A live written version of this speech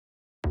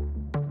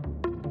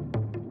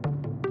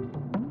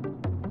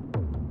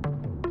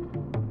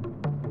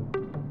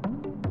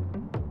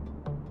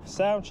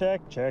Sound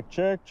check, check,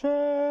 check,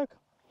 check.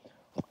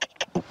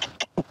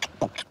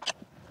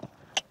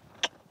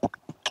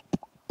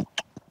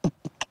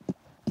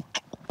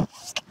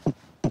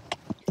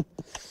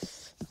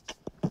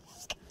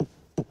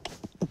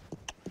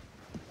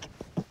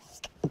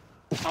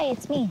 Hi,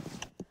 it's me.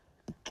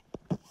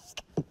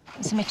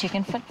 This is my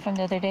chicken foot from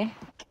the other day.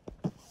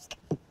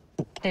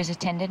 There's a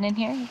tendon in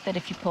here that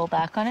if you pull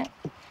back on it,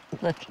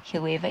 look,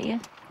 he'll wave at you.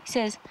 He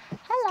says,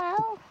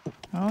 hello.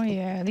 Oh,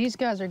 yeah, these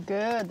guys are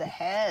good. The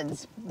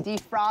heads,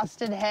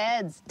 defrosted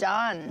heads,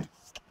 done.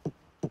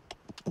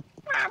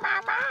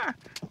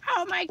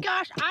 Oh my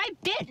gosh, I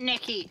bit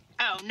Nikki.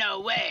 Oh,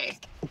 no way.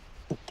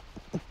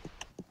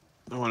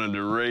 I wanted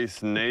to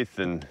race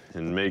Nathan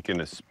in making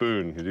a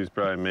spoon, because he's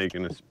probably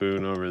making a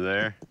spoon over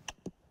there.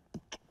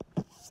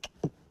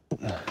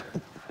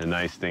 The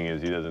nice thing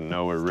is he doesn't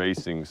know we're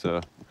racing, so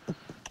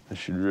I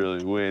should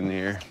really win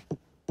here.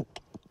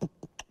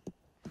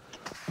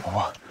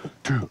 1,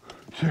 2,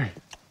 3,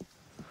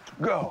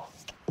 go.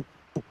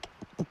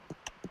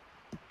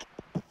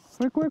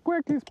 Quick, quick,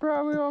 quick, he's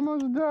probably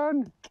almost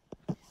done.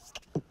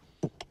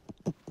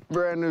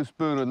 Brand new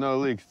spoon with no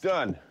leaks,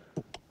 done.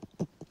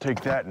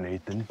 Take that,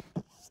 Nathan.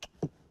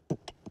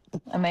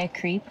 Am I a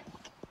creep?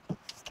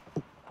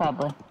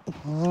 Probably.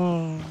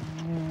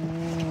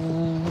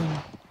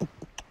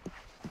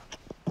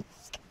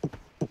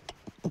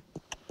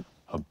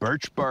 A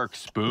birch bark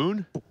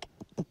spoon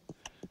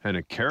and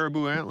a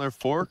caribou antler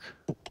fork.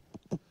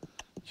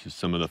 It's just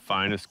some of the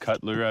finest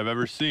cutlery I've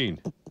ever seen.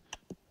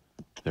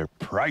 They're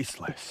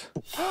priceless.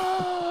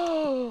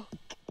 I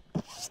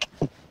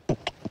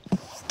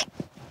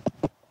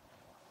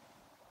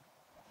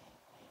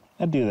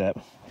do that.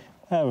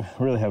 I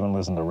really haven't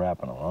listened to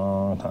rap in a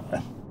long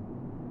time.